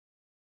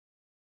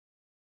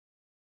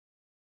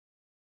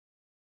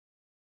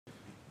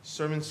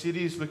sermon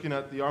series looking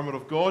at the armour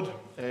of God,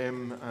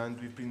 and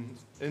we've been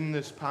in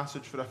this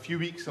passage for a few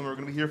weeks, and we're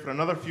going to be here for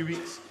another few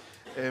weeks,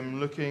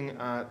 looking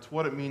at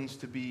what it means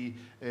to be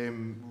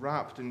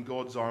wrapped in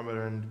God's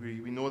armour. And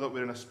we know that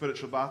we're in a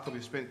spiritual battle.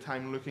 We've spent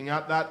time looking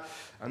at that,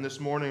 and this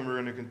morning we're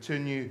going to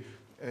continue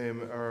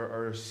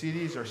our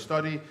series, our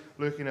study,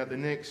 looking at the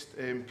next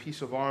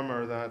piece of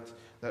armour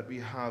that we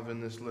have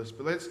in this list.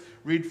 But let's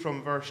read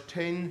from verse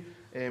 10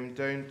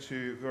 down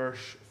to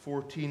verse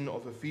 14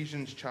 of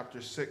Ephesians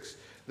chapter 6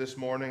 this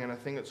morning, and I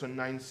think it's on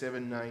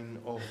 979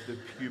 of the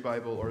Pew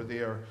Bible, or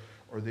there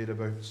or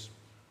thereabouts.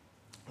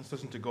 Let's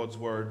listen to God's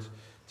word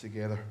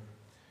together.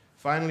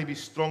 Finally, be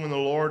strong in the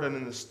Lord and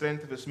in the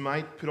strength of his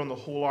might. Put on the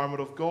whole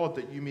armour of God,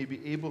 that you may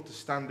be able to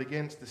stand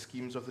against the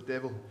schemes of the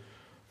devil.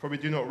 For we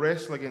do not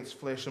wrestle against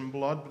flesh and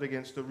blood, but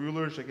against the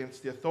rulers,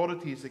 against the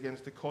authorities,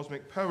 against the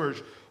cosmic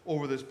powers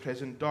over this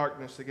present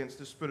darkness, against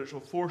the spiritual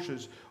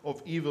forces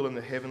of evil in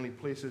the heavenly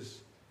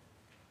places.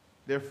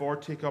 Therefore,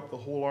 take up the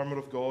whole armour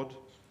of God,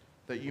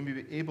 that you may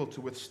be able to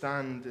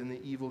withstand in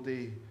the evil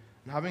day,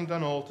 and having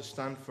done all, to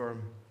stand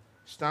firm.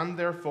 Stand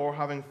therefore,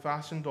 having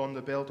fastened on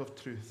the belt of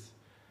truth,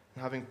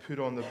 and having put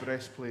on the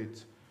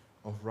breastplate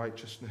of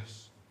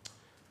righteousness.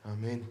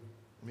 Amen.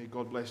 May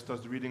God bless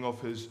us the reading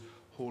of his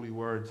holy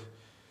word.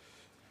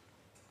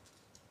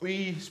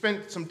 We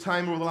spent some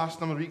time over the last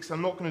number of weeks.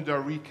 I'm not going to do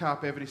a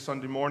recap every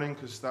Sunday morning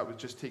because that would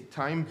just take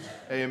time.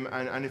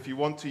 And if you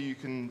want to, you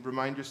can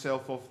remind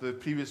yourself of the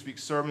previous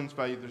week's sermons.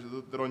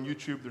 They're on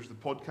YouTube. There's the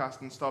podcast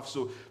and stuff.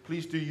 So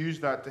please do use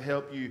that to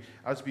help you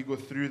as we go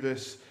through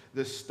this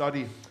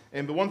study.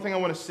 But one thing I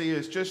want to say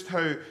is just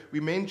how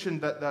we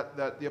mentioned that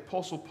the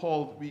Apostle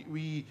Paul,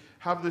 we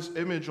have this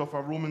image of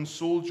a Roman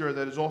soldier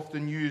that is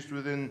often used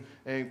within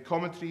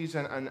commentaries,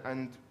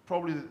 and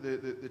probably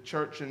the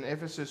church in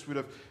Ephesus would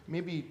have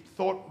maybe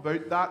thought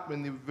about that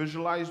when they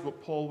visualized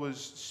what Paul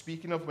was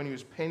speaking of when he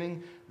was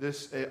penning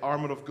this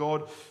armor of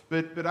God.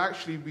 But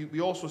actually, we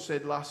also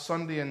said last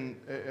Sunday in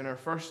our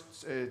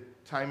first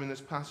time in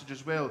this passage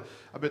as well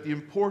about the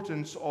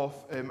importance of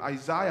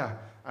Isaiah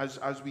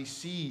as we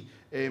see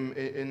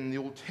in the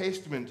Old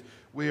Testament,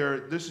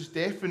 where this is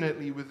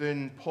definitely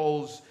within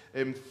Paul's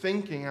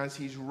thinking as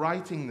he's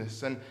writing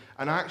this, and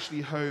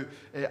actually how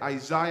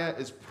Isaiah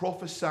is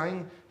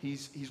prophesying.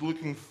 He's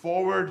looking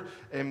forward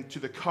to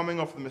the coming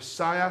of the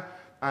Messiah,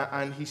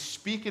 and he's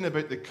speaking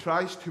about the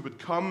Christ who would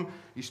come.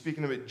 He's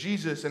speaking about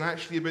Jesus, and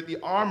actually about the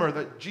armor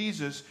that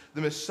Jesus,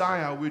 the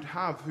Messiah, would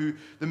have, who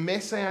the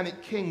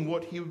Messianic King,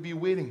 what he would be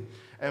wearing.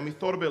 And we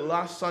thought about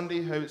last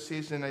Sunday how it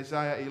says in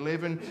Isaiah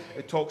 11,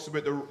 it talks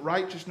about the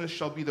righteousness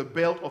shall be the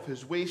belt of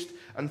his waist,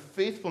 and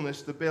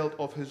faithfulness the belt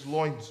of his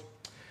loins.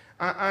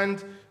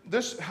 And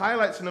this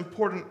highlights an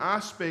important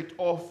aspect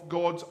of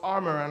God's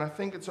armor, and I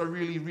think it's a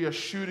really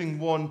reassuring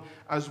one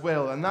as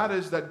well. And that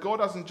is that God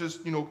doesn't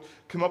just,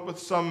 come up with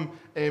some,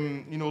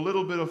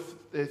 little bit of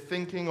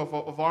thinking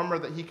of armor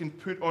that he can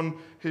put on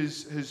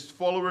his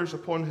followers,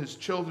 upon his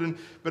children,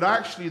 but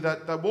actually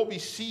that what we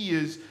see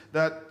is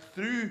that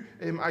through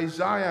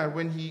Isaiah,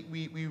 when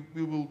we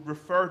will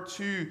refer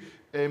to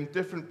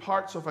different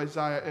parts of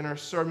Isaiah in our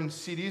sermon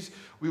series,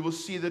 we will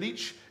see that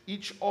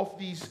each of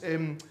these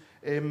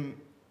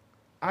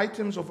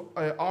items of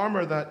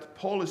armor that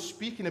Paul is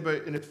speaking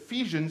about in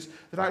Ephesians,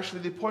 that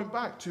actually they point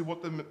back to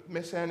what the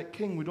Messianic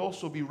King would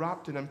also be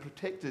wrapped in and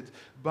protected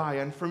by.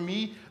 And for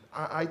me,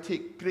 I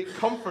take great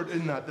comfort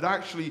in that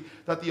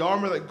the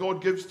armor that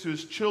God gives to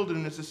his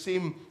children is the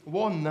same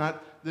one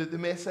that the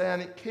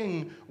Messianic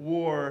King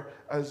wore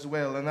as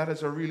well. And that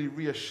is a really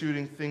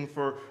reassuring thing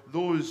for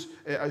those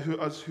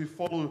who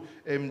follow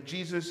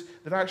Jesus,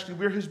 that actually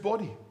we're his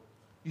body.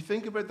 You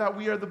think about that,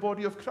 we are the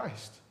body of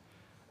Christ.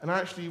 And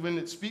actually, when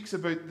it speaks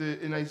about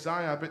in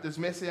Isaiah about this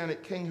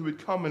Messianic King who would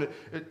come, and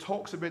it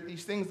talks about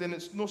these things, then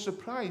it's no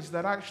surprise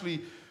that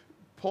actually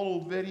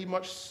Paul very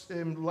much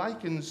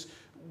likens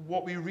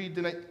what we read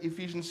in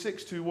Ephesians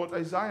 6 to what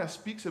Isaiah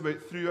speaks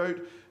about throughout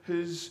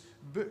his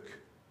book.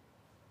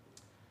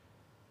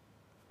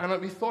 And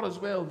we thought as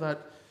well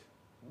that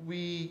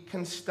we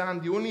can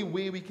stand, the only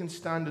way we can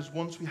stand is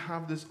once we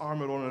have this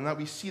armor on, and that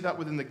we see that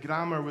within the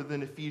grammar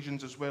within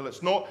Ephesians as well.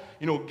 It's not,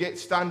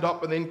 stand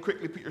up and then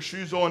quickly put your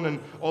shoes on and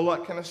all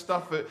that kind of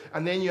stuff,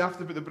 and then you have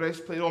to put the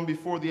breastplate on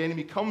before the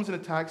enemy comes and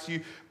attacks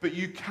you, but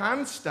you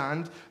can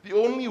stand. The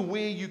only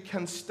way you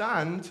can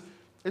stand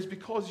is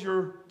because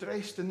you're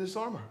dressed in this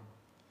armor,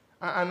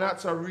 and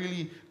that's a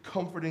really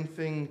comforting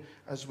thing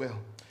as well.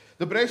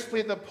 The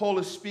breastplate that Paul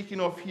is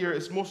speaking of here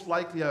is most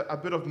likely a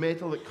bit of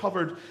metal that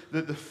covered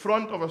the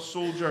front of a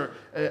soldier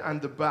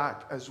and the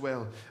back as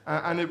well.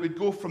 And it would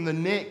go from the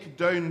neck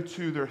down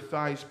to their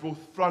thighs, both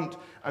front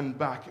and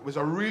back. It was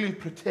a really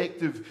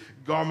protective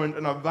garment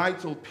and a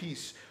vital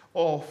piece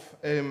of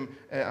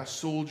a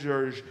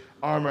soldier's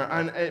armor.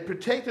 And it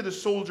protected the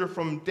soldier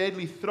from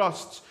deadly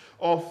thrusts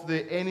of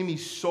the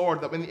enemy's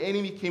sword, that when the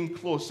enemy came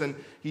close and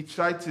he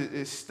tried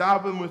to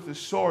stab him with the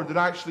sword, that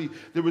actually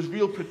there was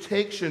real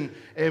protection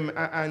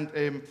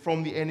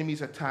from the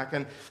enemy's attack.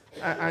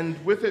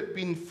 And with it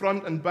being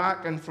front and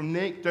back and from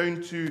neck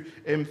down to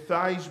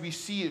thighs, we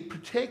see it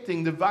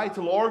protecting the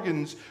vital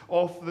organs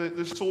of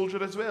the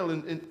soldier as well,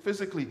 and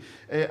physically,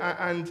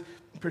 and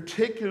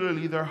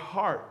particularly their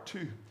heart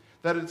too.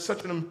 That it's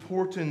such an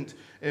important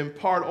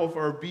part of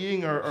our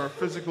being, our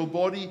physical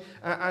body,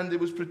 and it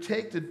was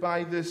protected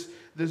by this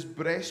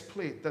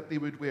breastplate that they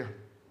would wear.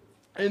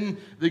 In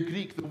the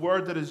Greek, the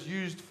word that is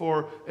used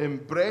for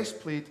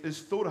breastplate is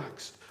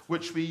thorax,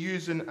 which we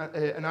use in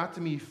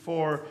anatomy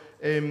for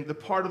the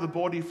part of the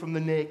body from the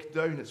neck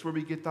down. It's where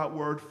we get that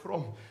word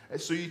from.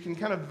 So you can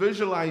kind of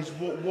visualize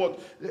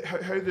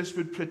how this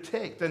would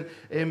protect. And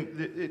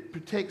it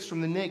protects from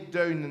the neck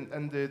down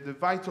and the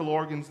vital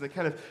organs,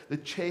 the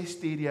chest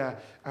area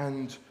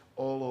and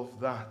all of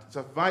that. It's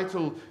a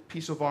vital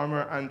piece of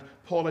armor, and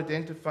Paul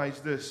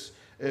identifies this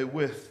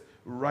with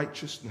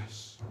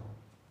righteousness.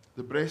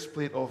 The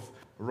breastplate of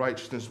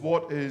righteousness.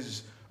 What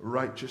is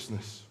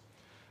righteousness?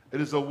 It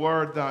is a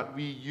word that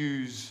we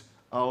use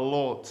a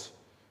lot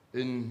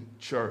in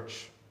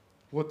church.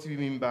 What do we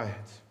mean by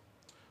it?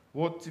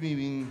 What do we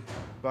mean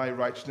by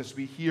righteousness?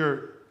 We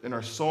hear in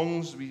our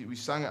songs, we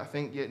sang it, I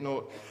think, Yet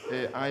Not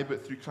I,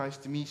 But Through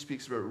Christ to Me,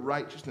 speaks about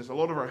righteousness. A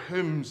lot of our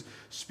hymns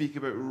speak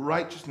about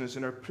righteousness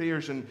in our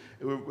prayers, and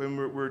when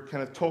we're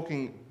kind of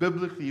talking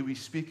biblically, we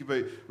speak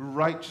about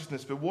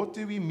righteousness. But what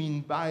do we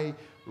mean by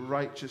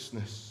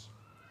righteousness?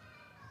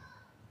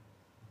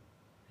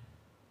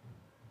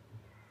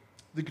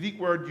 The Greek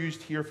word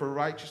used here for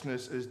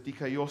righteousness is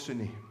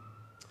dikaiosune.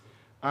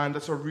 And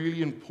it's a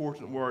really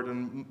important word.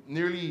 And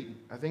nearly,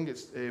 I think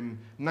it's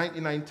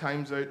 99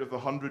 times out of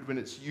 100 when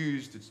it's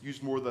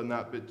used more than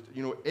that. But,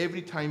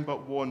 every time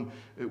but one,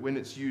 when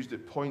it's used,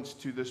 it points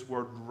to this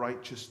word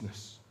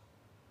righteousness.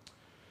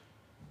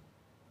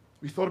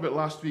 We thought about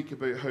last week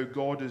about how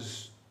God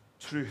is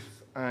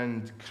truth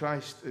and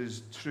Christ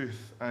is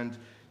truth. And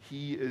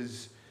He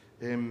is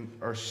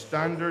our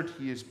standard.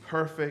 He is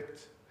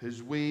perfect.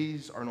 His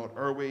ways are not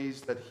our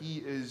ways, that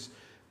He is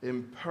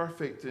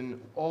imperfect in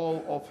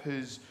all of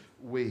His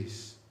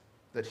ways,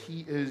 that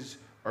He is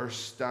our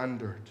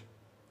standard.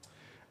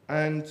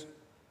 And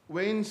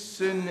when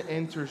sin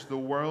enters the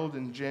world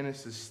in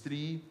Genesis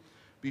 3,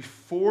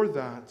 before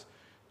that,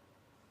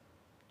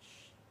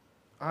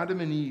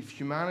 Adam and Eve,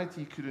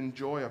 humanity could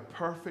enjoy a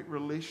perfect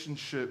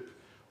relationship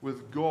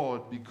with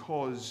God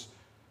because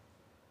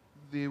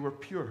they were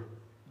pure.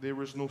 There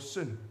was no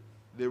sin.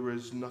 There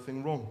was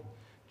nothing wrong.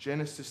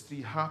 Genesis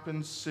 3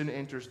 happens, sin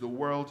enters the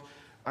world,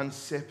 and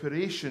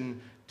separation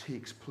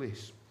takes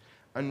place.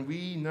 And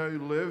we now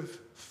live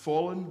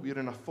fallen. We're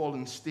in a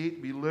fallen state.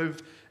 We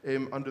live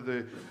under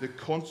the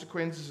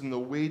consequences and the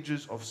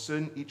wages of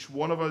sin. Each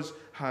one of us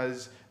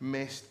has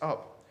messed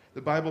up.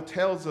 The Bible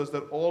tells us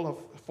that all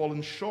have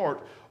fallen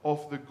short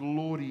of the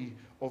glory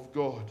of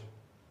God.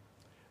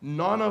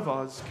 None of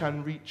us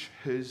can reach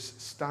His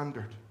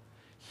standard.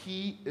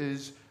 He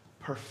is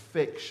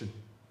perfection.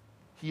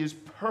 He is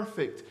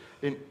perfect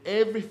in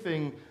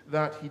everything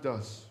that He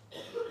does.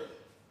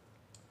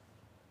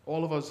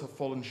 All of us have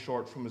fallen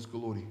short from His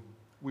glory.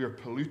 We are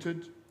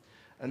polluted,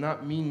 and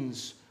that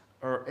means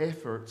our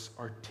efforts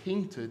are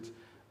tainted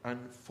and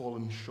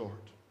fallen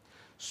short.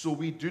 So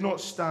we do not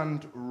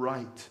stand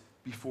right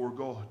before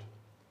God.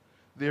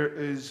 There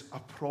is a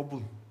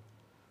problem.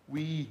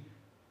 We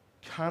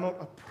cannot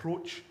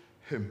approach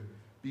Him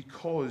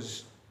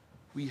because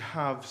we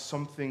have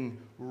something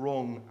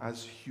wrong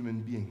as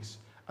human beings.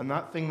 And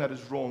that thing that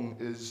is wrong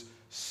is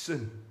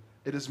sin.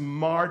 It has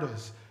marred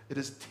us. It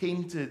has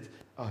tainted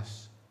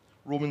us.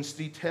 Romans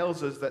 3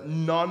 tells us that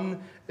none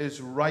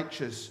is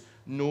righteous,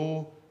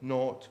 no,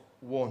 not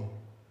one.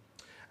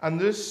 And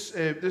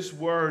this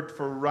word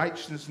for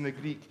righteousness in the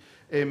Greek,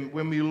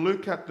 when we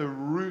look at the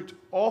root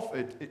of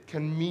it, it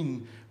can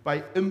mean,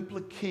 by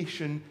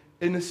implication,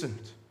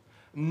 innocent.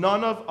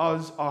 None of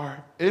us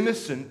are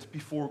innocent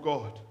before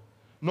God.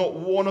 Not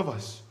one of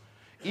us.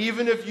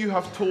 Even if you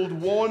have told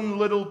one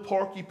little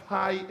porky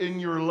pie in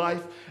your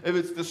life, if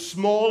it's the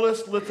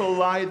smallest little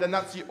lie, then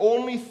that's the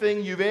only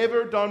thing you've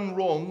ever done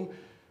wrong,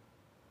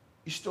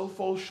 you still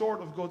fall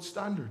short of God's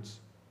standards.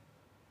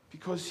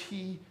 Because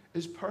He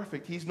is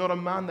perfect. He's not a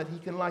man that He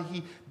can lie.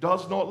 He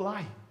does not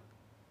lie.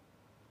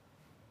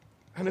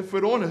 And if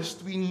we're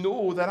honest, we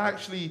know that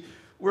actually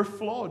we're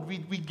flawed. We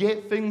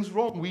get things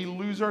wrong. We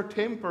lose our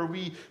temper.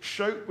 We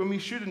shout when we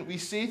shouldn't. We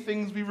say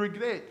things we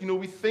regret.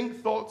 We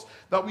think thoughts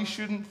that we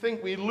shouldn't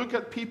think. We look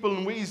at people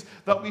in ways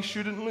that we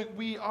shouldn't look.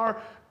 We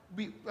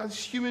as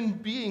human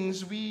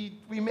beings, we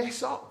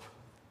mess up.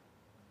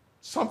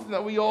 Something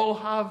that we all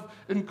have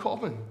in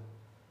common.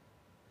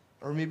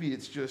 Or maybe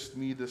it's just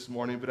me this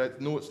morning, but I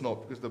know it's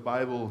not, because the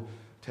Bible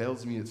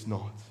tells me it's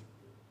not.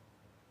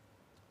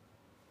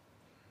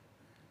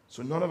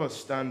 So none of us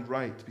stand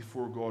right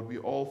before God. We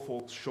all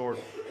fall short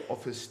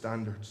of His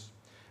standards.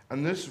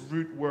 And this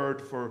root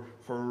word for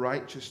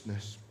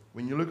righteousness,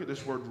 when you look at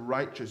this word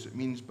righteous, it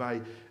means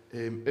by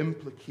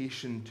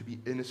implication to be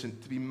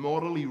innocent, to be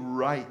morally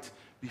right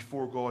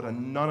before God,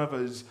 and none of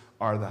us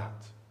are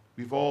that.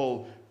 We've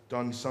all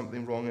done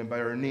something wrong, and by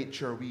our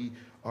nature we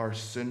are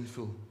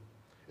sinful.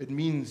 It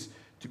means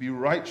to be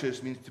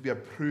righteous, means to be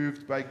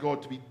approved by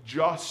God, to be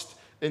just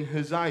in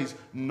His eyes.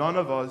 None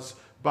of us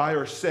by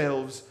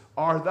ourselves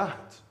are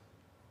that.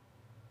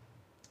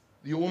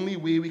 The only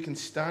way we can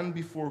stand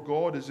before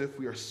God is if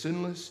we are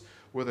sinless,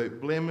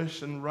 without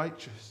blemish, and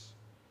righteous.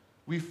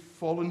 We've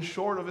fallen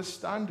short of His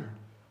standard.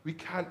 We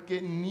can't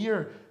get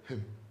near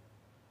Him.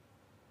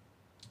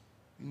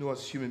 You know,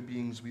 as human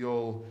beings, we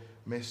all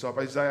mess up.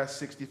 Isaiah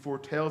 64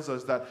 tells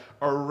us that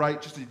our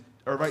righteous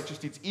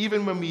deeds,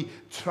 even when we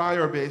try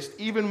our best,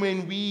 even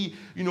when we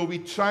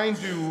try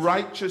and do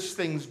righteous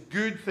things,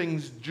 good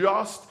things,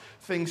 just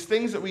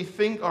things that we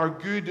think are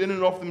good in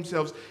and of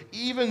themselves,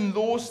 even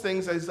those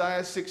things,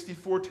 Isaiah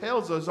 64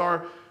 tells us,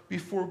 are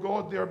before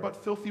God, they are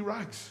but filthy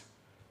rags,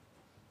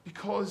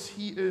 because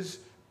He is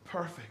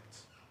perfect.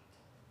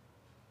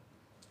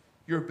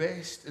 Your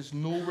best is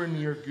nowhere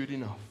near good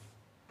enough.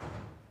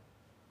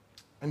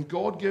 And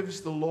God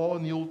gives the law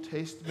in the Old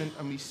Testament,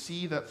 and we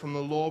see that from the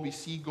law, we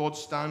see God's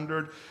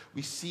standard,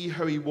 we see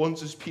how He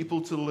wants His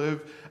people to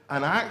live,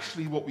 and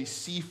actually what we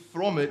see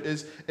from it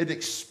is it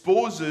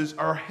exposes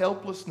our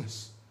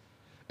helplessness.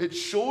 It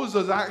shows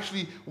us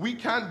actually we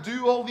can't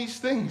do all these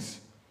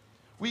things.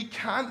 We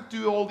can't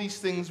do all these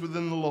things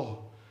within the law.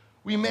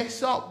 We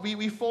mess up,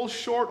 we fall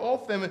short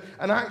of them,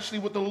 and actually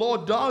what the law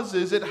does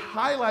is it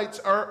highlights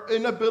our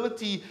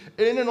inability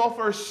in and of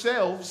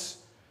ourselves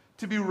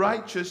to be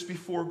righteous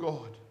before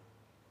God.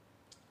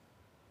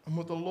 And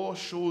what the law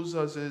shows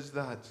us is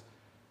that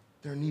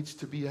there needs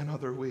to be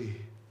another way.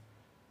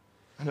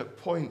 And it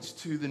points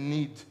to the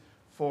need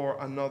for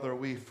another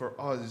way for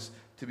us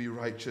to be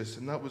righteous.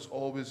 And that was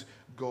always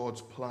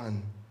God's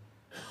plan.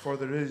 For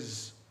there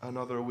is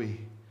another way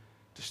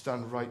to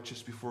stand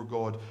righteous before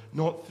God.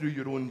 Not through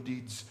your own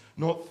deeds,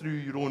 not through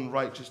your own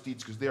righteous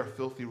deeds, because they are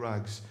filthy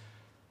rags.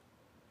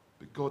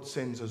 But God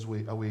sends us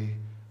away,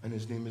 and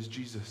His name is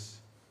Jesus.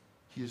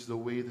 He is the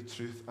way, the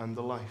truth, and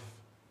the life.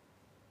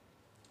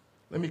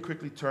 Let me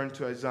quickly turn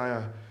to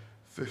Isaiah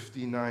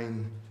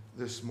 59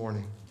 this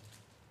morning.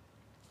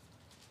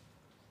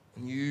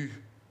 And you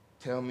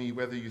tell me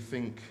whether you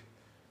think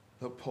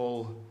that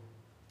Paul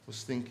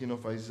was thinking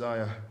of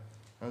Isaiah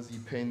as he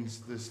pens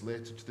this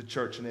letter to the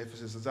church in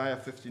Ephesus. Isaiah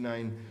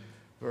 59,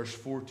 verse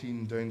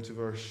 14 down to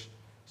verse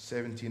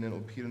 17, and it'll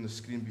appear on the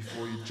screen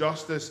before you.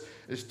 Justice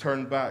is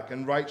turned back,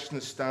 and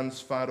righteousness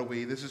stands far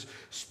away. This is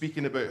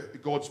speaking about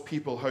God's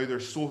people, how they're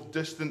so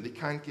distant they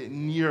can't get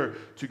near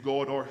to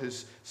God or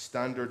His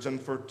standards. And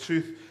for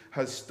truth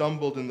has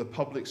stumbled in the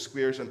public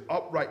squares, and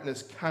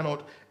uprightness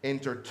cannot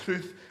enter.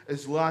 Truth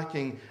is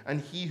lacking,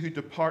 and he who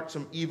departs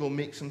from evil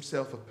makes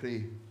himself a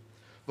prey.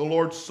 The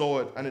Lord saw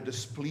it, and it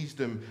displeased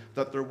Him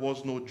that there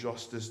was no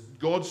justice.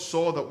 God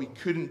saw that we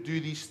couldn't do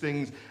these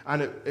things,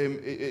 and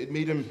it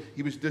made Him,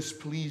 He was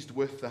displeased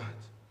with that.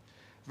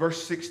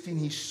 Verse 16,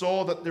 He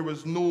saw that there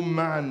was no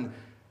man.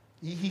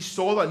 He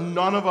saw that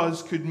none of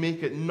us could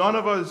make it. None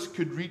of us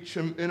could reach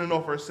Him in and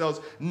of ourselves.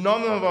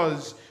 None of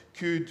us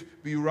could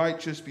be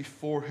righteous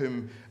before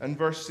Him. And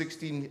verse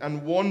 16,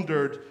 and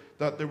wondered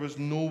that there was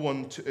no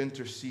one to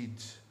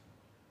intercede.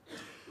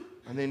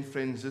 And then,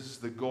 friends, this is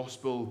the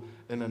gospel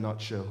in a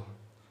nutshell.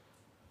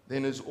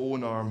 Then His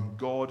own arm,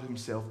 God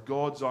Himself,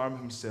 God's arm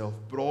Himself,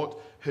 brought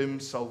Him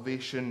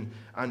salvation,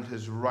 and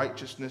His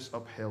righteousness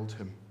upheld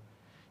Him.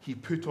 He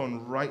put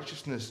on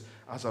righteousness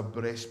as a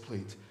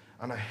breastplate,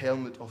 and a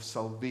helmet of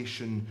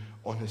salvation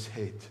on His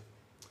head.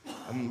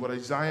 And what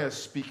Isaiah is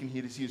speaking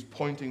here is he is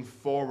pointing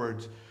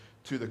forward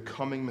to the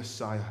coming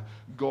Messiah,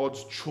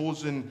 God's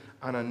chosen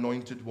and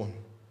anointed one.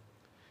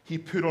 He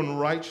put on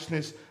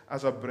righteousness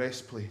as a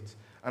breastplate,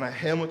 and a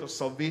helmet of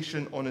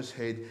salvation on His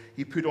head.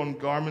 He put on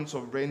garments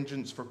of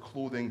vengeance for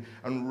clothing,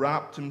 and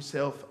wrapped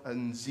Himself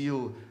in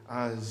zeal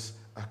as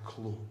a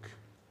cloak.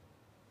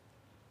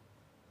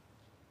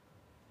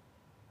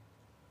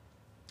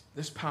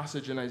 This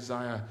passage in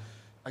Isaiah,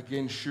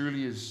 again,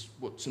 surely is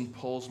what's in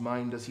Paul's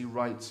mind as he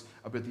writes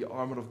about the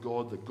armor of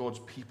God that God's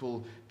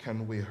people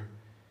can wear.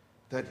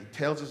 That it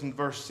tells us in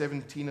verse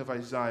 17 of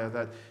Isaiah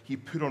that He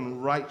put on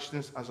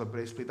righteousness as a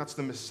breastplate. That's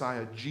the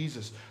Messiah,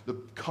 Jesus, the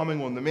coming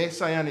one, the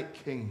Messianic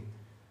King.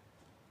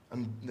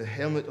 And the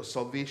helmet of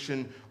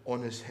salvation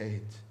on His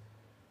head.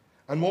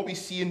 And what we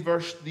see in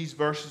these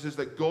verses is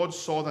that God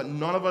saw that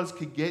none of us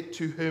could get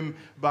to Him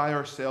by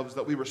ourselves,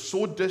 that we were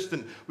so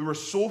distant, we were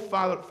so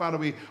far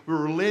away, we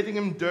were letting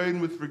Him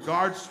down with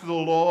regards to the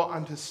law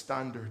and His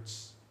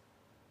standards.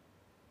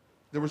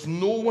 There was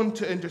no one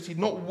to intercede.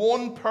 Not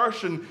one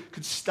person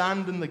could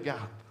stand in the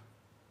gap.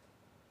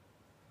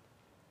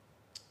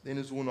 Then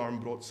His own arm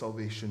brought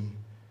salvation,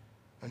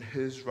 and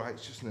His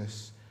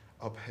righteousness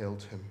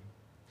upheld Him.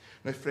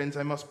 Now, friends,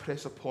 I must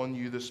press upon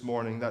you this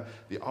morning that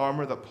the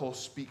armor that Paul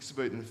speaks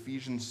about in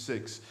Ephesians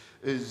 6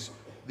 is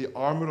the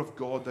armor of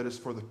God that is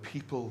for the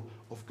people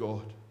of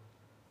God.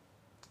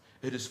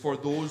 It is for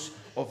those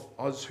of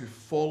us who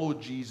follow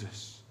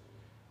Jesus.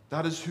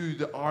 That is who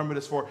the armor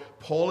is for.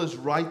 Paul is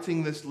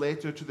writing this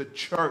letter to the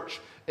church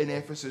in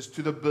Ephesus,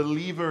 to the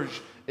believers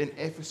in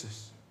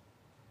Ephesus.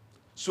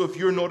 So if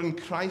you're not in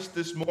Christ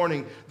this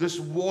morning, this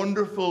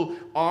wonderful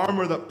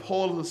armor that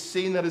Paul is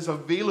saying that is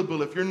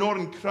available, if you're not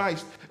in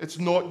Christ, it's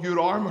not your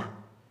armor.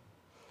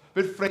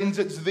 But friends,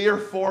 it's there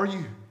for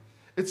you.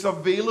 It's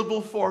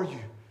available for you.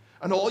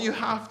 And all you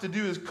have to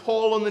do is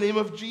call on the name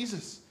of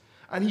Jesus.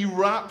 And he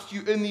wraps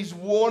you in these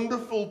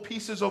wonderful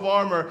pieces of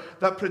armor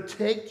that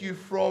protect you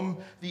from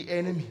the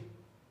enemy.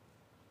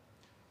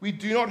 We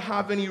do not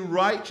have any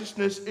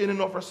righteousness in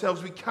and of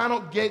ourselves. We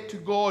cannot get to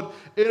God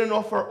in and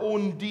of our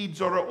own deeds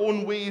or our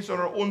own ways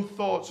or our own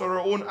thoughts or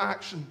our own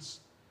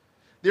actions.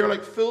 They are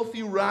like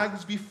filthy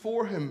rags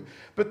before him.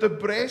 But the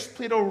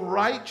breastplate of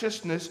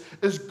righteousness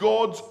is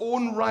God's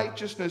own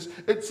righteousness.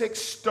 It's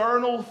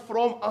external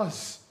from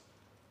us.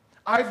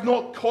 I've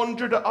not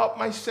conjured it up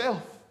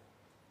myself.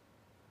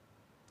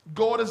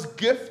 God has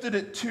gifted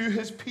it to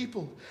his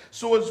people.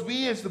 So as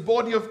we, as the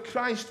body of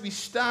Christ, we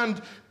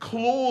stand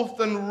clothed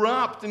and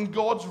wrapped in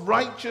God's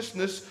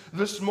righteousness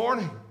this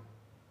morning.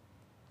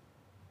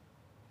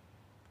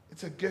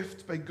 It's a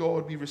gift by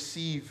God we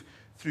receive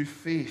through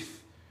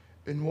faith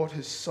in what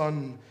his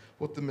Son,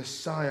 what the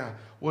Messiah,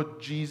 what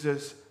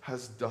Jesus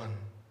has done.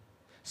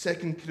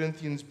 2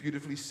 Corinthians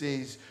beautifully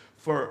says,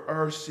 for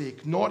our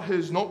sake, not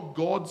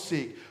God's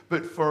sake,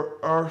 but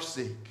for our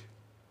sake.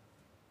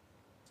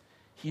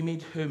 He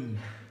made him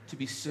to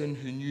be sin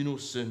who knew no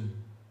sin,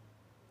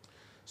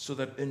 so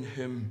that in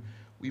him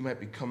we might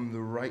become the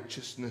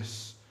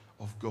righteousness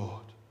of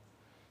God,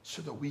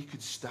 so that we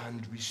could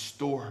stand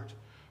restored,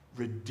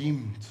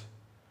 redeemed,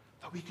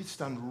 that we could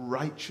stand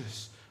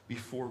righteous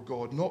before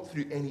God, not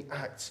through any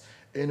acts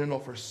in and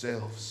of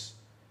ourselves,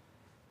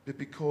 but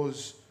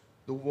because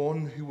the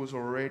one who was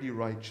already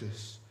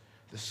righteous,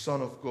 the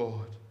Son of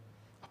God,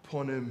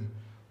 upon him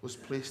was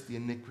placed the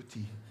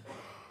iniquity,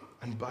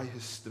 and by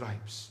his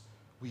stripes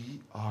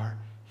we are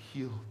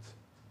healed.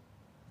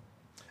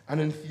 And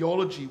in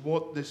theology,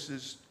 what this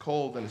is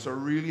called, and it's a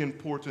really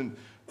important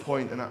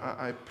point, and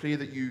I pray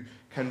that you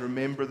can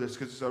remember this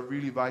because it's a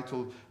really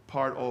vital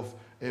part of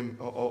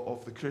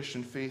the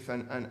Christian faith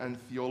and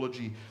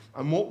theology.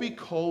 And what we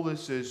call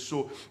this is,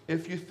 so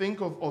if you think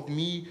of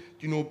me,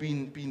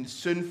 being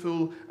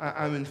sinful,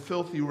 I'm in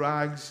filthy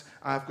rags,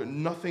 I've got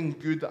nothing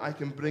good that I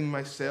can bring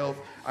myself,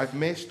 I've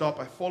messed up,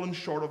 I've fallen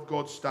short of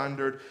God's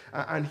standard,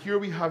 and here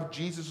we have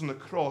Jesus on the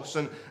cross,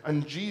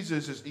 and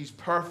Jesus he's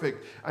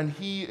perfect, and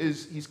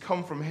he's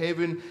come from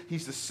heaven,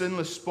 he's the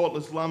sinless,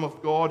 spotless Lamb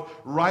of God,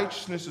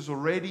 righteousness is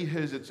already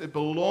his, it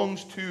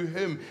belongs to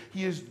him,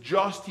 he is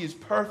just, he is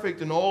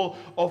perfect in all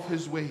of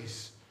his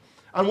ways.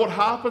 And what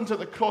happens at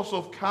the cross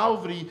of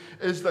Calvary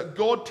is that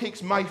God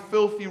takes my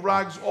filthy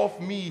rags off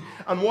me,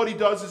 and what he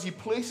does is he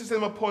places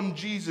them upon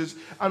Jesus,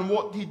 and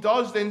what he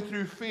does then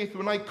through faith,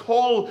 when I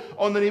call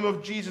on the name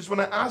of Jesus,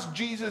 when I ask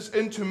Jesus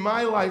into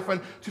my life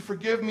and to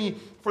forgive me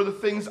for the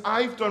things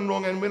I've done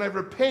wrong, and when I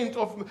repent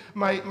of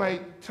my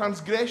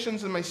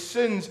transgressions and my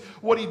sins,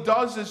 what he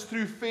does is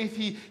through faith,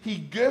 he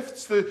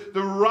gifts the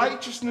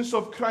righteousness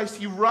of Christ.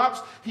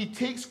 He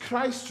takes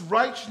Christ's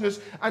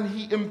righteousness and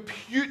he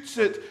imputes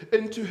it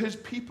into his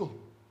people.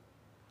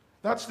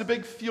 That's the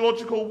big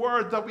theological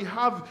word that we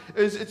have,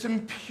 is it's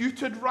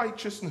imputed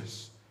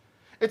righteousness.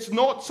 It's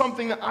not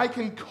something that I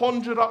can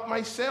conjure up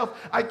myself.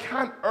 I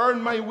can't earn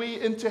my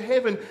way into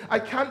heaven. I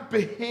can't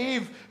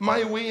behave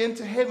my way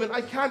into heaven.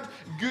 I can't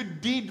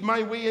good deed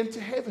my way into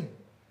heaven.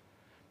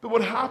 But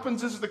what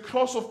happens is at the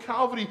cross of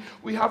Calvary,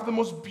 we have the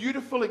most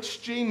beautiful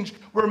exchange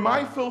where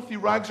my filthy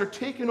rags are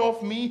taken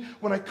off me.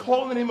 When I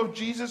call on the name of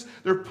Jesus,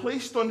 they're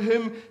placed on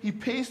him. He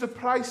pays the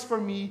price for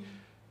me.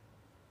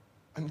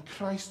 And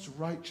Christ's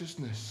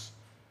righteousness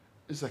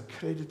is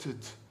accredited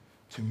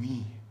to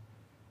me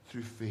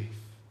through faith.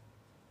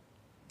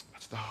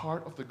 That's the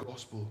heart of the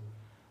gospel.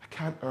 I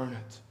can't earn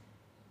it.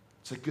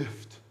 It's a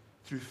gift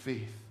through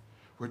faith.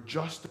 We're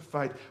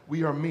justified.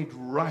 We are made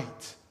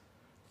right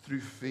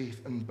through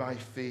faith and by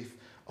faith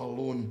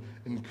alone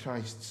in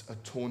Christ's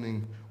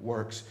atoning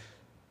works.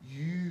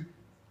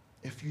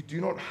 If you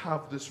do not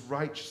have this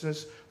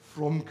righteousness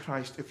from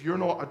Christ, if you're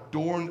not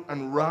adorned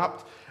and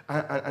wrapped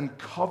and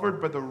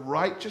covered by the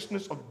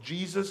righteousness of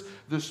Jesus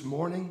this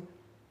morning,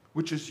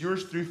 which is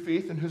yours through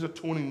faith in his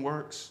atoning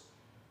works,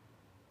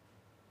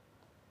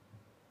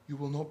 you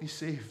will not be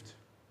saved.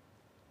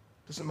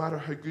 Doesn't matter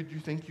how good you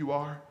think you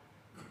are.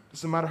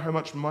 Doesn't matter how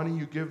much money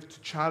you give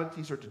to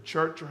charities or to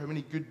church or how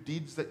many good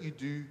deeds that you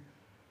do.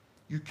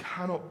 You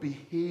cannot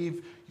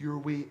behave your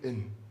way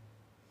in.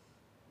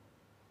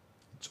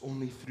 It's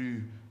only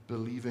through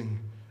believing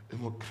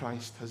in what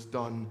Christ has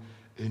done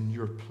in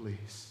your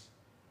place.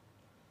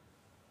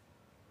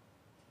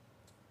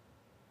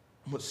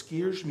 And what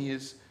scares me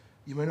is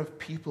the amount of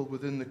people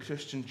within the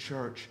Christian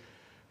church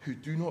who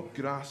do not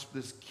grasp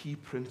this key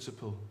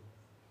principle,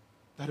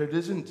 that it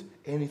isn't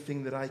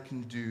anything that I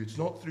can do. It's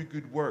not through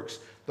good works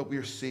that we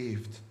are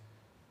saved,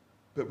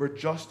 but we're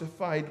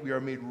justified, we are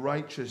made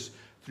righteous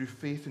through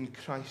faith in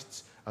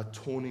Christ's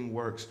atoning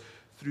works,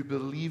 through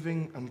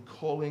believing and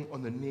calling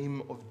on the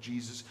name of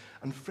Jesus.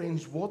 And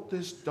friends, what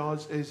this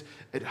does is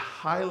it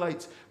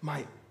highlights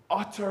my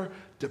utter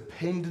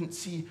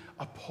dependency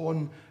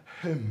upon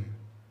him.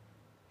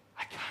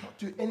 I cannot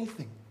do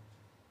anything.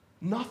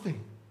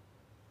 Nothing.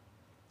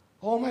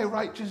 All my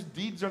righteous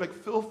deeds are like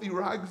filthy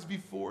rags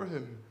before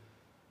him.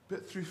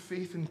 But through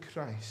faith in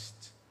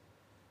Christ,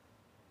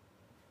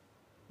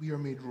 we are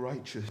made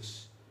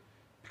righteous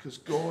because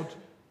God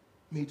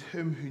made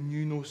him who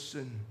knew no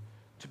sin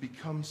to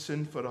become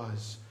sin for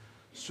us,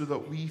 so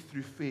that we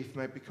through faith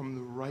might become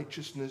the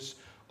righteousness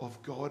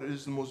of God. It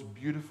is the most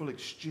beautiful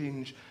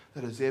exchange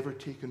that has ever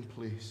taken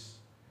place.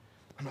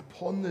 And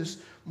upon this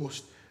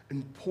most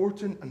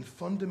important and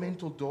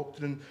fundamental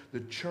doctrine,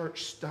 the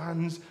church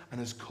stands and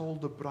is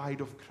called the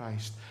bride of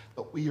Christ,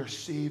 that we are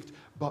saved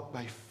but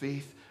by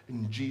faith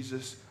in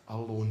Jesus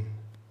alone.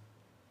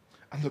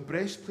 And the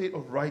breastplate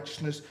of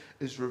righteousness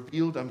is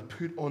revealed and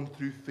put on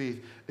through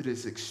faith. It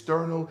is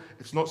external.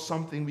 It's not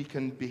something we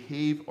can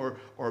behave or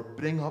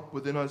bring up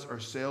within us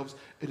ourselves.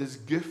 It is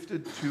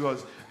gifted to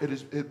us.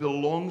 It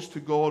belongs to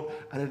God,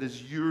 and it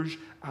is yours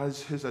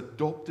as his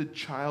adopted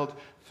child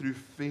through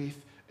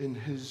faith in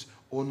his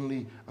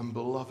only and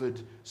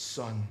beloved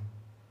Son.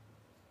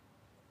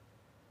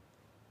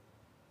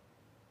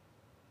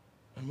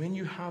 And when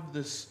you have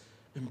this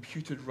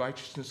imputed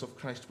righteousness of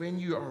Christ, when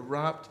you are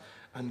wrapped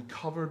and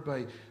covered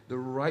by the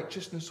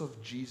righteousness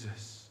of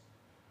Jesus,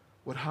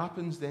 what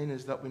happens then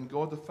is that when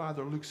God the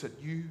Father looks at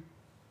you,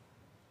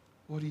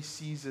 what he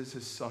sees is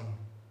his Son.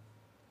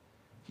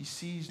 He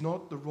sees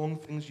not the wrong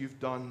things you've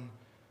done,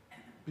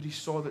 but he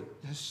saw that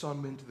his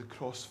Son went to the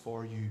cross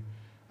for you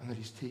and that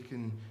he's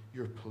taken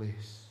your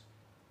place.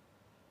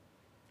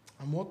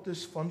 And what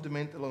this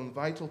fundamental and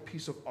vital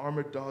piece of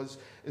armor does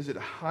is it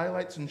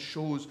highlights and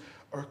shows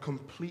our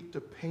complete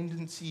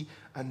dependency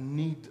and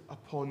need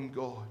upon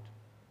God.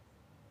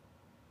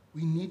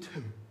 We need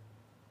him.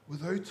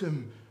 Without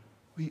him,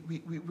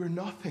 we're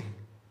nothing.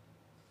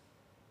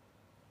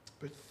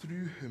 But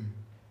through him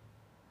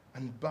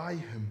and by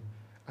him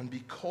and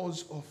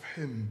because of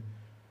him,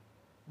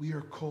 we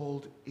are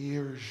called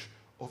heirs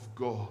of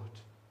God.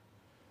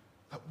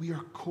 That we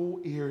are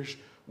co-heirs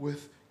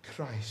with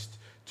Christ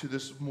to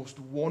this most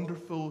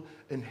wonderful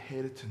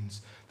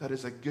inheritance that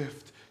is a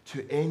gift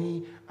to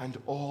any and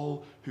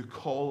all who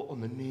call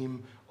on the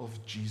name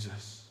of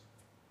Jesus.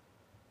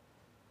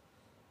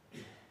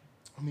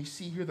 And we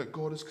see here that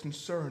God is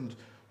concerned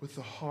with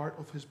the heart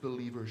of his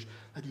believers,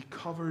 that he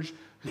covers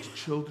his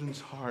children's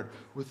heart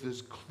with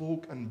his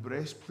cloak and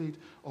breastplate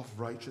of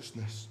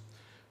righteousness.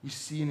 We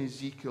see in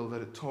Ezekiel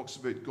that it talks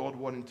about God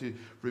wanting to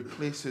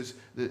replace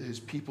his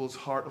people's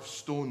heart of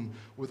stone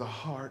with a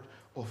heart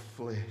of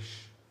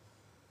flesh.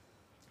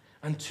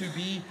 And to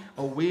be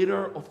a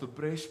wearer of the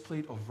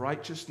breastplate of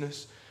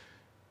righteousness,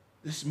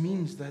 this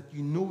means that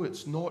you know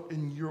it's not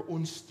in your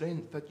own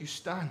strength that you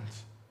stand,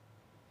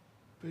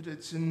 but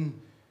it's in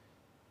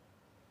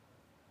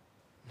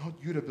not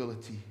your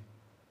ability,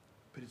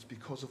 but it's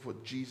because of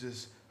what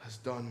Jesus has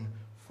done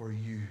for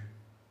you.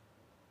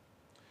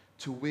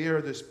 To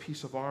wear this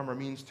piece of armor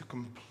means to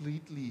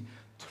completely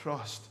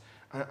trust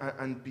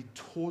and be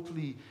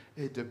totally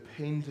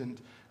dependent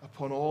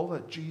upon all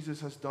that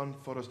Jesus has done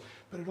for us.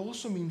 But it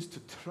also means to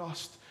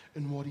trust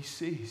in what he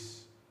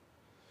says.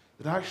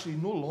 That actually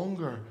no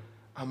longer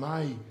am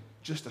I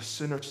just a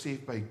sinner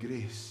saved by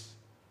grace,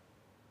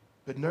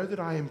 but now that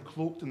I am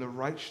cloaked in the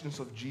righteousness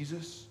of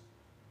Jesus,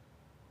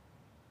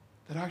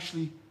 that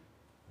actually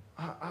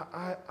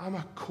I'm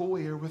a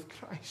co-heir with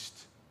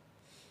Christ.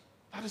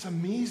 That is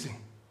amazing.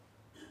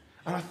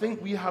 And I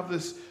think we have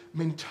this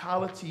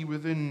mentality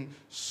within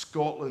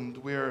Scotland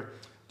where,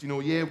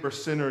 we're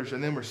sinners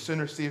and then we're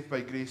sinners saved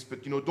by grace,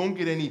 but, don't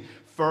get any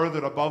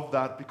further above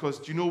that because,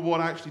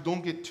 actually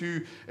don't get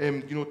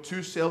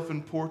too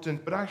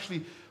self-important. But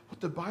actually, what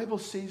the Bible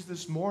says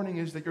this morning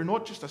is that you're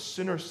not just a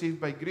sinner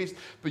saved by grace,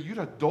 but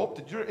you're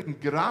adopted, you're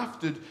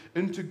engrafted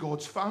into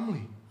God's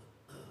family.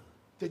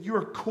 That you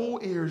are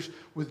co-heirs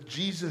with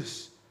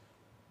Jesus,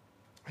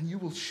 and you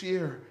will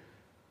share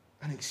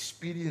and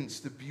experience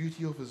the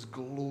beauty of his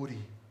glory.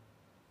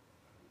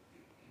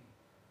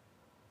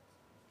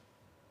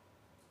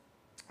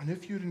 And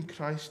if you're in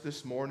Christ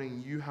this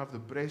morning, you have the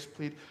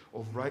breastplate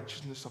of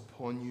righteousness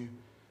upon you.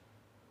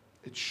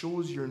 It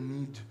shows your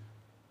need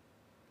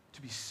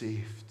to be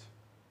saved.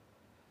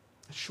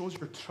 It shows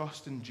your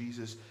trust in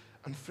Jesus.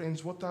 And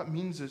friends, what that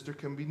means is there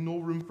can be no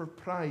room for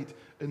pride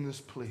in this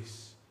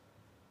place.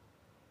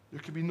 There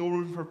can be no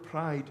room for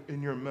pride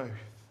in your mouth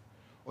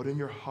or in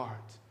your heart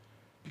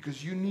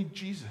because you need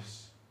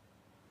Jesus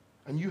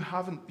and you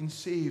haven't been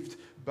saved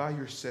by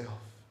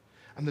yourself.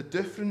 And the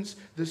difference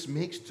this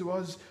makes to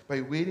us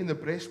by wearing the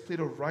breastplate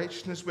of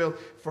righteousness, well,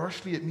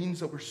 firstly, it means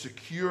that we're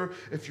secure.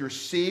 If you're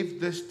saved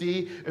this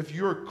day, if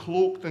you're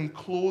cloaked and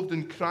clothed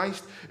in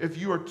Christ, if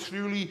you are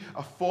truly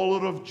a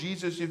follower of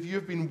Jesus, if you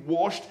have been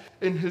washed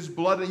in his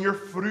blood, and your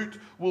fruit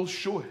will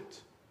show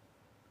it.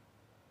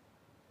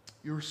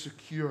 You're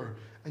secure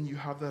and you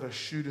have that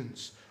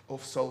assurance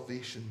of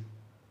salvation.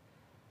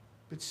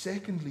 But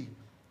secondly,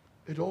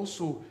 it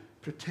also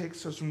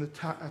protects us from the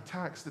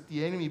attacks that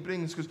the enemy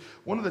brings. Because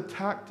one of the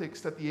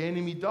tactics that the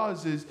enemy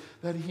does is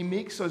that he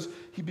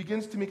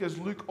begins to make us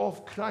look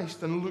off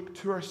Christ and look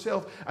to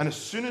ourselves. And as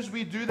soon as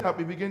we do that,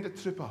 we begin to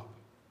trip up.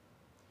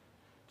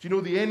 Do you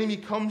know the enemy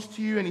comes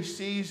to you and he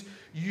says,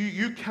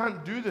 you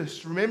can't do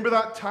this. Remember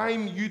that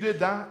time you did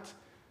that?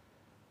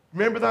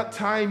 Remember that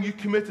time you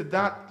committed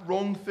that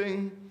wrong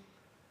thing?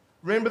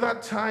 Remember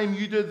that time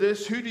you did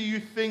this? Who do you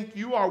think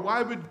you are?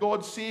 Why would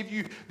God save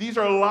you? These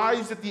are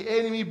lies that the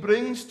enemy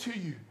brings to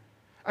you.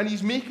 And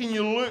he's making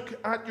you look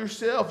at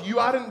yourself. You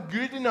aren't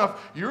good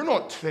enough. You're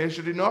not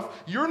treasured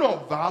enough. You're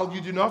not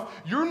valued enough.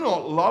 You're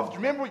not loved.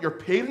 Remember what your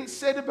parents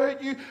said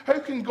about you? How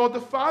can God the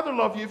Father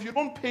love you if your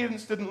own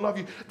parents didn't love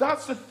you?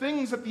 That's the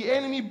things that the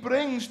enemy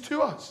brings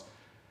to us.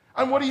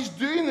 And what he's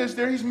doing is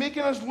he's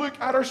making us look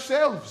at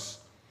ourselves.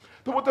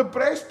 But what the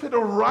breastplate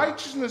of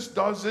righteousness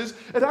does is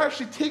it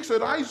actually takes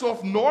our eyes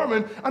off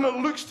Norman and it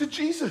looks to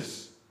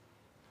Jesus.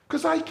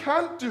 Because I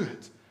can't do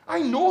it. I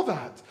know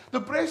that.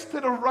 The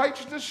breastplate of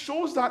righteousness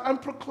shows that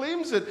and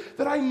proclaims it,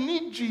 that I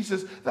need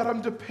Jesus, that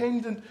I'm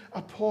dependent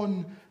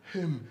upon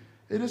him.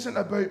 It isn't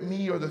about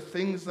me or the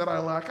things that I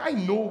lack. I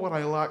know what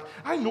I lack.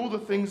 I know the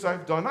things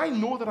I've done. I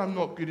know that I'm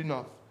not good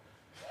enough.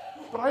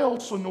 But I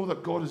also know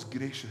that God is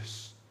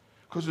gracious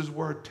because his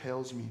word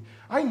tells me.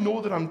 I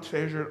know that I'm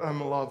treasured and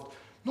I'm loved.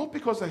 Not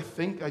because I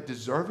think I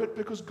deserve it,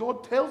 because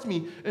God tells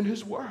me in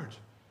his word.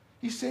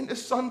 He sent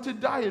his son to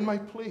die in my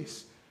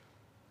place.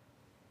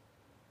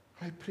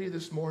 I pray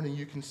this morning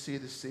you can say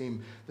the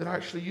same, that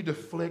actually you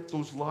deflect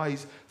those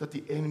lies that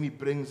the enemy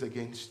brings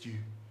against you.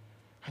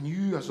 And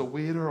you, as a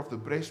wearer of the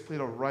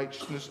breastplate of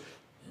righteousness,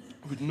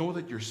 would know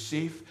that you're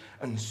safe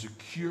and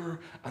secure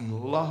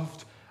and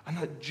loved, and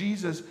that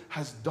Jesus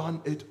has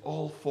done it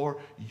all for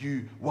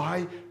you.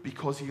 Why?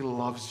 Because he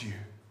loves you.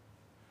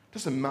 It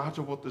doesn't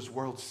matter what this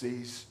world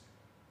says.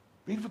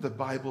 Read what the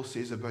Bible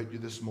says about you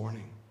this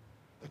morning.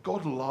 That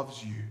God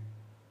loves you.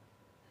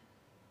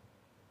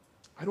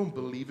 I don't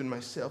believe in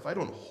myself. I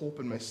don't hope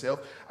in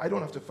myself. I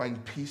don't have to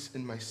find peace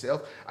in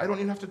myself. I don't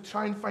even have to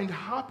try and find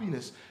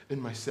happiness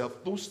in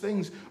myself. Those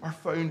things are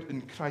found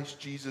in Christ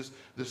Jesus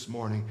this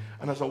morning.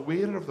 And as a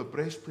wearer of the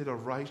breastplate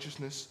of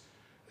righteousness,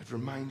 it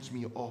reminds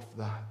me of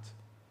that.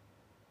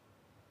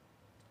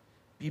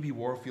 B.B.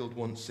 Warfield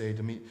once said,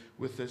 and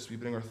with this we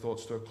bring our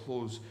thoughts to a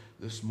close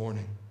this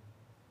morning.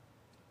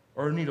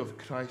 Our need of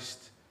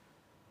Christ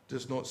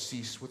does not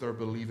cease with our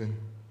believing,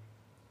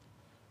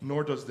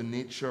 nor does the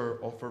nature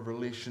of our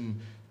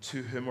relation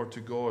to him or to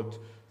God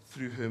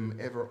through him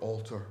ever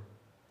alter.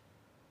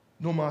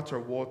 No matter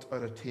what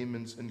our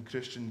attainments in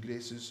Christian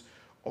graces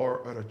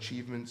or our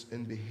achievements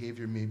in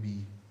behavior may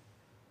be,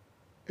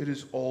 it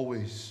is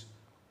always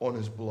on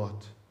his blood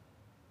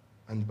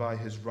and by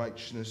his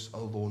righteousness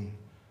alone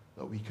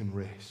that we can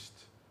rest.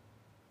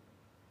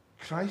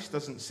 Christ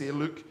doesn't say,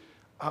 look,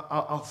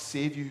 I'll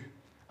save you.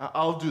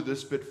 I'll do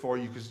this bit for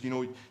you because,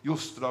 you'll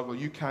struggle.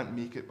 You can't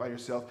make it by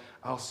yourself.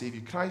 I'll save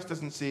you. Christ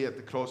doesn't say at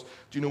the cross,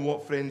 do you know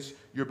what, friends?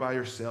 You're by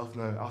yourself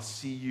now. I'll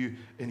see you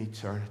in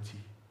eternity.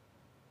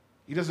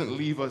 He doesn't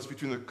leave us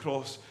between the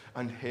cross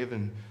and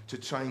heaven to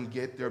try and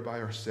get there by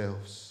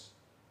ourselves.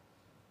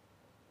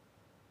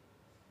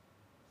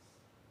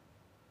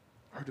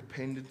 Our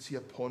dependency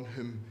upon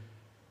him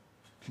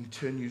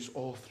continues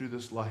all through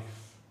this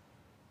life.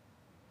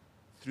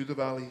 Through the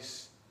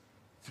valleys,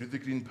 through the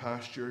green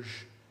pastures,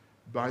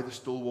 by the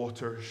still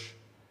waters,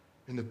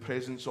 in the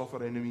presence of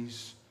our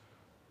enemies,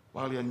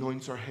 while he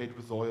anoints our head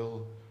with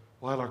oil,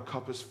 while our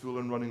cup is full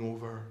and running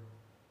over.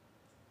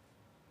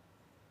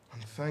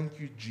 And thank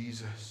you,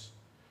 Jesus.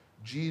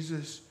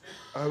 Jesus,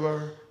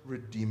 our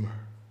Redeemer,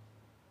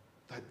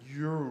 that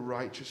your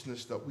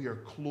righteousness that we are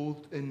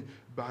clothed in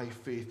by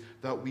faith,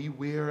 that we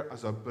wear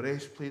as a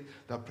breastplate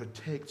that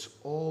protects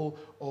all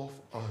of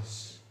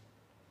us,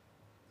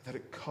 that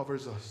it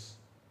covers us,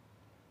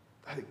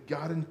 that it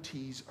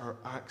guarantees our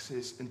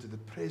access into the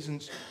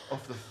presence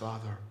of the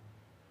Father.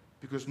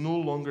 Because no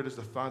longer does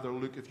the Father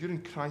look, if you're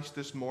in Christ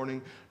this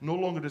morning, no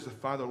longer does the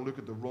Father look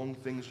at the wrong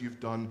things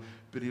you've done,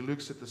 but he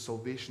looks at the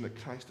salvation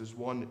that Christ has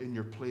won in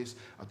your place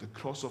at the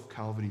cross of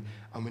Calvary.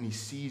 And when he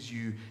sees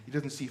you, he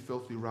doesn't see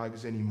filthy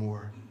rags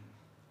anymore,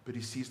 but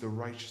he sees the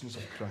righteousness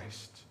of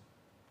Christ,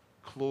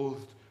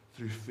 clothed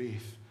through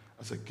faith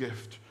as a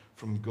gift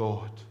from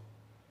God.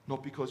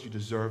 Not because you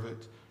deserve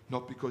it,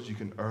 not because you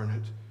can earn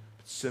it,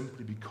 but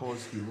simply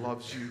because he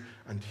loves you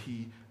and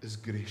he is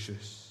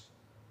gracious.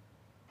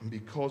 And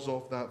because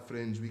of that,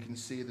 friends, we can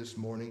say this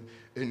morning,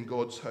 in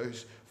God's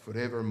house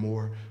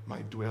forevermore,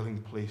 my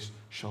dwelling place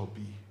shall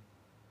be.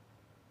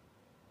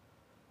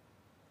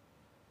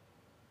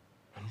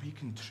 And we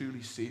can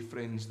truly say,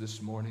 friends,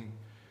 this morning,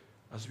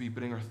 as we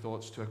bring our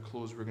thoughts to a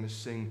close, we're going to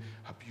sing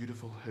a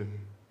beautiful hymn.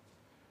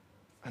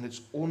 And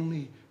it's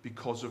only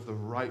because of the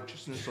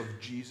righteousness of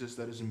Jesus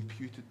that is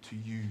imputed to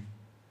you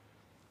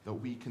that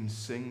we can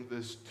sing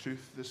this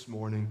truth this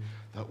morning,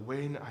 that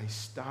when I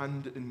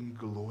stand in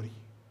glory,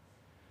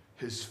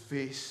 his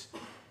face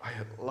I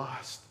at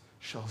last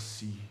shall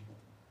see,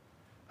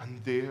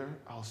 and there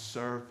I'll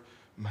serve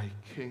my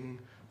King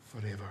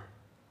forever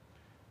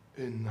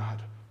in that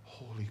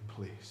holy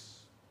place.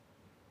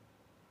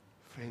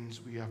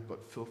 Friends, we have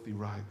but filthy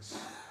rags.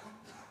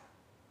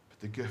 But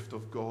the gift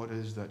of God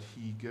is that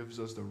he gives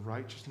us the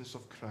righteousness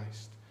of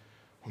Christ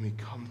when we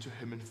come to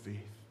him in faith.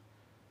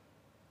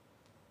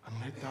 And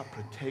let that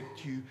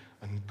protect you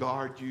and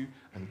guard you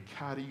and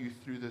carry you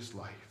through this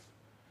life.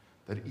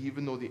 That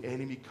even though the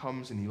enemy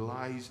comes and he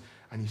lies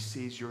and he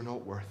says you're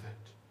not worth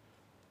it,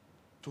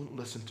 don't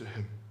listen to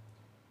him,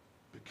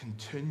 but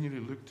continually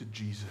look to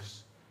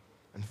Jesus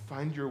and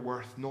find your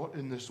worth not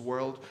in this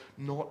world,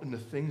 not in the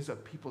things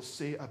that people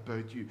say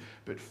about you,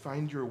 but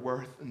find your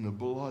worth in the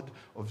blood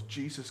of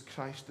Jesus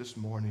Christ this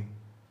morning.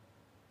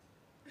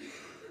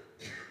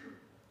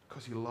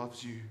 Because he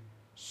loves you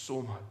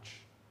so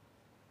much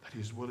that he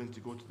is willing to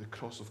go to the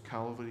cross of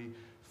Calvary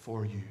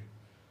for you,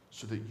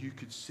 so that you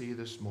could say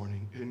this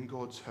morning, in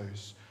God's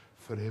house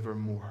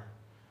forevermore,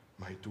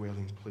 my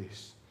dwelling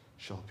place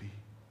shall be.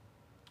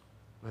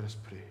 Let us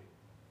pray.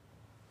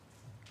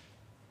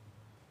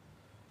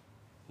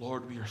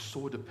 Lord, we are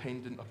so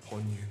dependent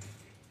upon you.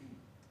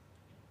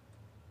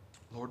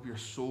 Lord, we are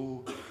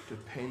so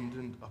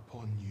dependent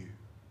upon you.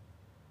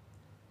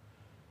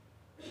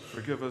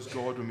 Forgive us,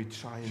 God, when we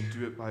try and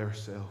do it by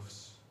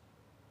ourselves.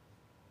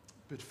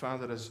 But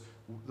Father, as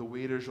the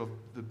wearers of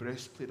the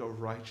breastplate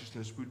of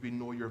righteousness, would we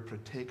know your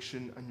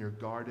protection and your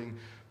guarding,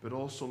 but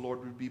also, Lord,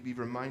 would we be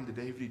reminded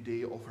every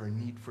day of our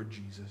need for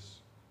Jesus.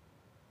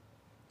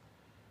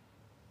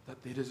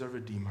 That there is a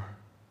Redeemer.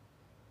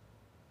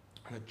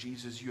 And that,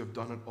 Jesus, you have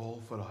done it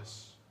all for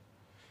us.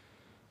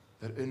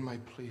 That in my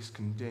place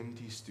condemned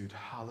he stood.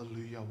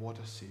 Hallelujah, what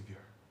a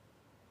Savior.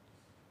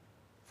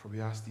 For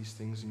we ask these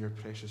things in your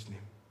precious name.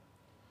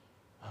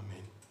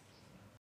 Amen.